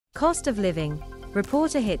Cost of living.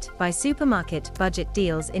 Reporter hit by supermarket budget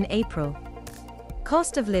deals in April.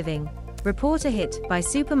 Cost of living. Reporter hit by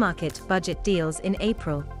supermarket budget deals in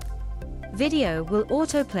April. Video will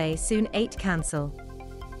autoplay soon. 8 cancel.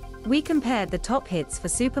 We compared the top hits for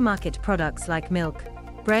supermarket products like milk,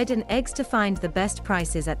 bread and eggs to find the best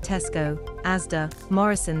prices at Tesco, Asda,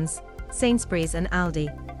 Morrisons, Sainsbury's and Aldi.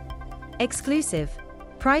 Exclusive.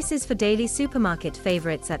 Prices for daily supermarket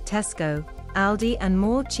favorites at Tesco, Aldi and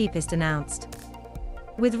more. Cheapest announced.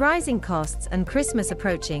 With rising costs and Christmas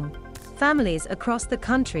approaching, families across the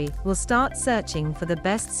country will start searching for the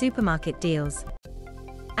best supermarket deals.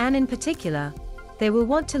 And in particular, they will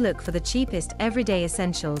want to look for the cheapest everyday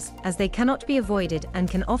essentials, as they cannot be avoided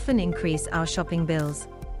and can often increase our shopping bills.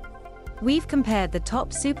 We've compared the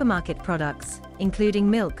top supermarket products,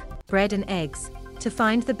 including milk, bread and eggs, to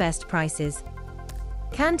find the best prices.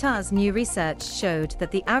 Kantar's new research showed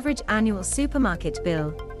that the average annual supermarket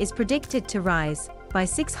bill is predicted to rise by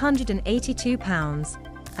 £682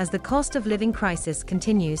 as the cost of living crisis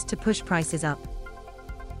continues to push prices up.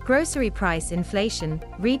 Grocery price inflation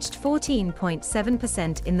reached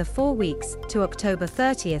 14.7% in the 4 weeks to October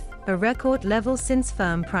 30th, a record level since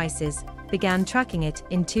firm prices began tracking it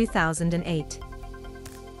in 2008.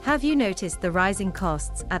 Have you noticed the rising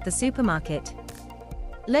costs at the supermarket?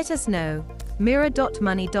 Let us know.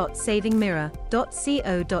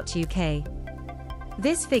 mirror.money.savingmirror.co.uk.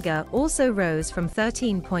 This figure also rose from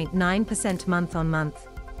 13.9% month-on-month,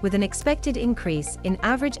 with an expected increase in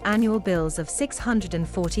average annual bills of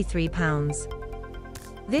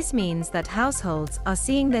 £643. This means that households are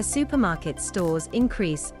seeing their supermarket stores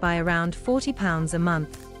increase by around £40 a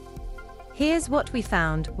month. Here's what we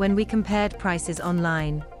found when we compared prices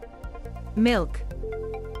online. Milk.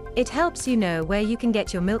 It helps you know where you can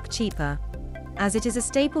get your milk cheaper, as it is a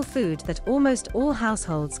staple food that almost all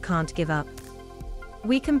households can't give up.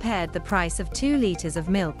 We compared the price of 2 litres of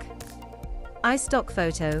milk. iStock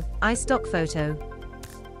photo.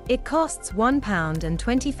 It costs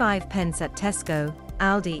 £1.25 at Tesco,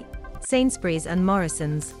 Aldi, Sainsbury's and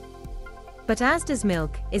Morrisons. But Asda's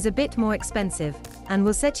milk is a bit more expensive, and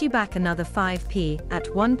will set you back another 5p at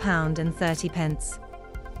 £1.30.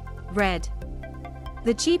 Bread.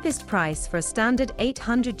 The cheapest price for a standard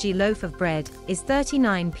 800g loaf of bread is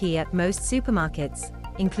 39p at most supermarkets,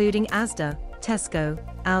 including Asda, Tesco,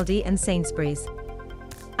 Aldi and Sainsbury's.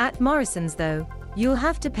 At Morrisons though, you'll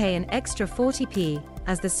have to pay an extra 40p,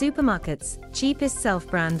 as the supermarket's cheapest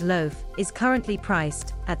self-brand loaf is currently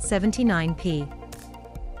priced at 79p.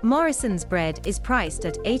 Morrisons bread is priced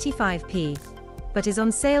at 85p, but is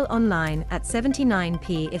on sale online at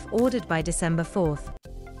 79p if ordered by December 4th.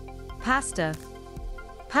 Pasta.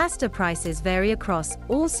 Pasta prices vary across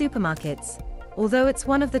all supermarkets, although it's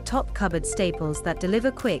one of the top cupboard staples that deliver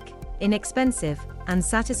quick, inexpensive, and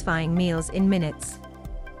satisfying meals in minutes.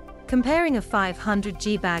 Comparing a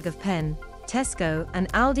 500g bag of pen, Tesco and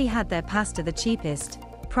Aldi had their pasta the cheapest,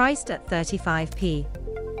 priced at 35p.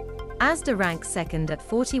 Asda ranks second at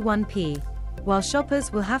 41p, while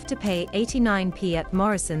shoppers will have to pay 89p at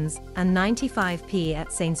Morrisons and 95p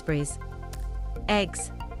at Sainsbury's.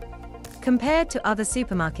 Eggs. Compared to other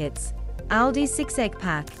supermarkets, Aldi's 6-egg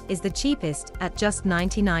pack is the cheapest at just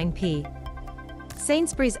 99p.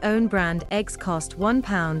 Sainsbury's own brand eggs cost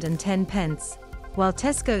 £1.10, while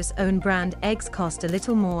Tesco's own brand eggs cost a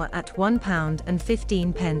little more at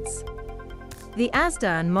 £1.15. The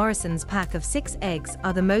Asda and Morrisons pack of 6 eggs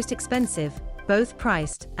are the most expensive, both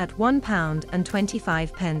priced at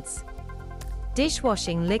 £1.25.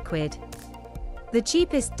 Dishwashing liquid. The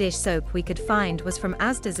cheapest dish soap we could find was from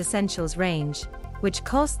Asda's Essentials range, which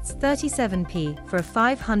costs 37p for a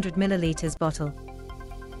 500ml bottle.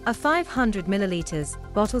 A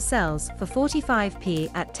 500ml bottle sells for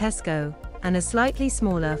 45p at Tesco, and a slightly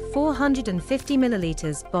smaller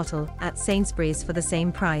 450ml bottle at Sainsbury's for the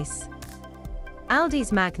same price.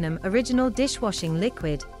 Aldi's Magnum Original Dishwashing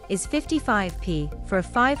Liquid is 55p for a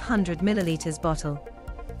 500ml bottle.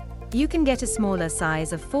 You can get a smaller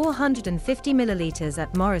size of 450ml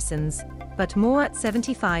at Morrisons, but more at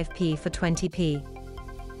 75p for 20p.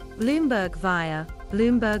 Bloomberg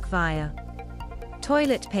Via.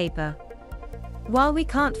 Toilet paper. While we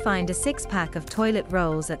can't find a 6-pack of toilet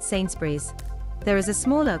rolls at Sainsbury's, there is a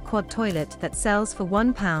smaller quad toilet that sells for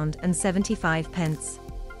 £1.75.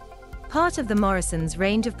 Part of the Morrisons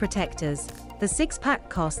range of protectors, the 6-pack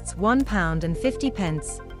costs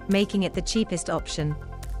 £1.50, making it the cheapest option.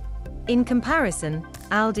 In comparison,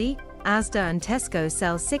 Aldi, Asda and Tesco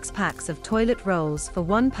sell 6 packs of toilet rolls for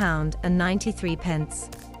 £1.93.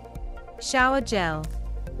 Shower gel.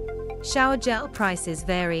 Shower gel prices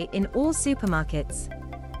vary in all supermarkets.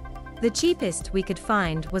 The cheapest we could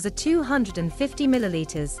find was a 250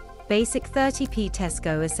 ml, basic 30p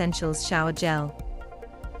Tesco Essentials shower gel.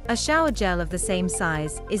 A shower gel of the same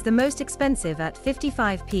size is the most expensive at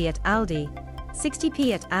 55p at Aldi,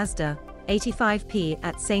 60p at Asda, 85p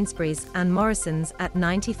at Sainsbury's and Morrisons at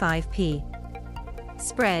 95p.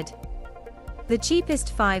 Spread. The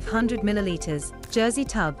cheapest 500 ml Jersey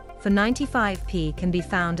tub for 95p can be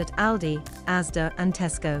found at Aldi, Asda and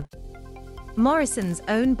Tesco. Morrisons'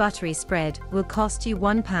 own buttery spread will cost you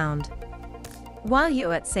 £1. While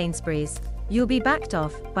you're at Sainsbury's, you'll be backed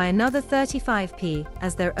off by another 35p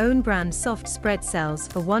as their own brand soft spread sells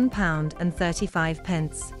for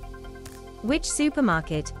 £1.35. Which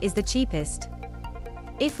supermarket is the cheapest?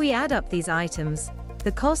 If we add up these items,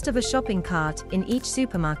 the cost of a shopping cart in each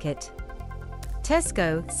supermarket.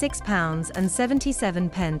 Tesco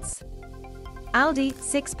 £6.77. Aldi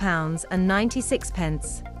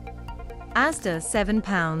 £6.96. Asda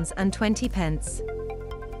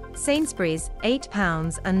 £7.20. Sainsbury's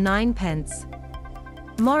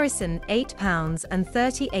 £8.09. Morrison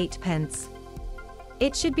 £8.38.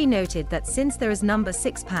 It should be noted that since there is number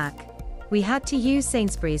 6 pack, we had to use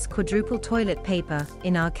Sainsbury's quadruple toilet paper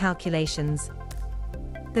in our calculations.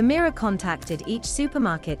 The Mirror contacted each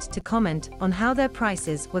supermarket to comment on how their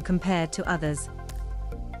prices were compared to others.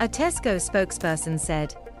 A Tesco spokesperson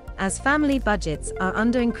said, "As family budgets are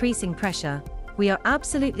under increasing pressure, we are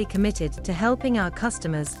absolutely committed to helping our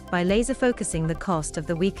customers by laser-focusing the cost of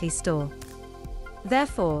the weekly store.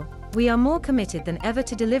 Therefore, we are more committed than ever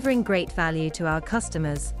to delivering great value to our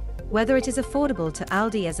customers, whether it is affordable to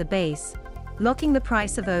Aldi as a base, locking the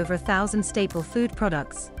price of over 1,000 staple food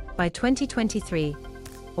products by 2023,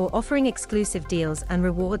 or offering exclusive deals and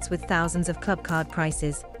rewards with thousands of club card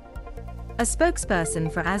prices." A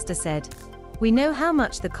spokesperson for Asda said, "We know how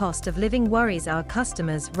much the cost of living worries our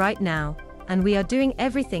customers right now, and we are doing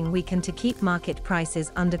everything we can to keep market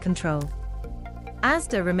prices under control."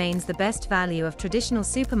 Asda remains the best value of traditional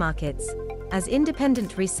supermarkets, as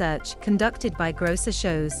independent research conducted by Grocer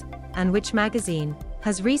shows, and Which magazine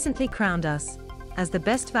has recently crowned us as the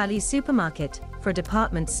best value supermarket for a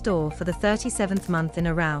department store for the 37th month in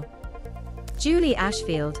a row. Julie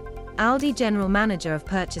Ashfield, Aldi General Manager of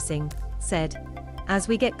Purchasing, said, "As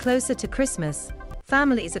we get closer to Christmas,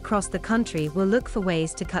 families across the country will look for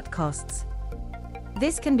ways to cut costs.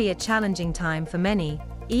 This can be a challenging time for many,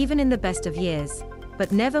 even in the best of years,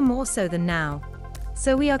 but never more so than now.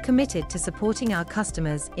 So we are committed to supporting our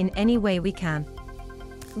customers in any way we can.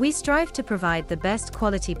 We strive to provide the best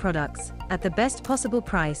quality products at the best possible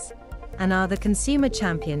price, and are the consumer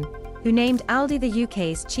champion who named Aldi the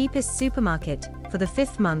UK's cheapest supermarket for the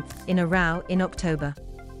 5th month in a row in October."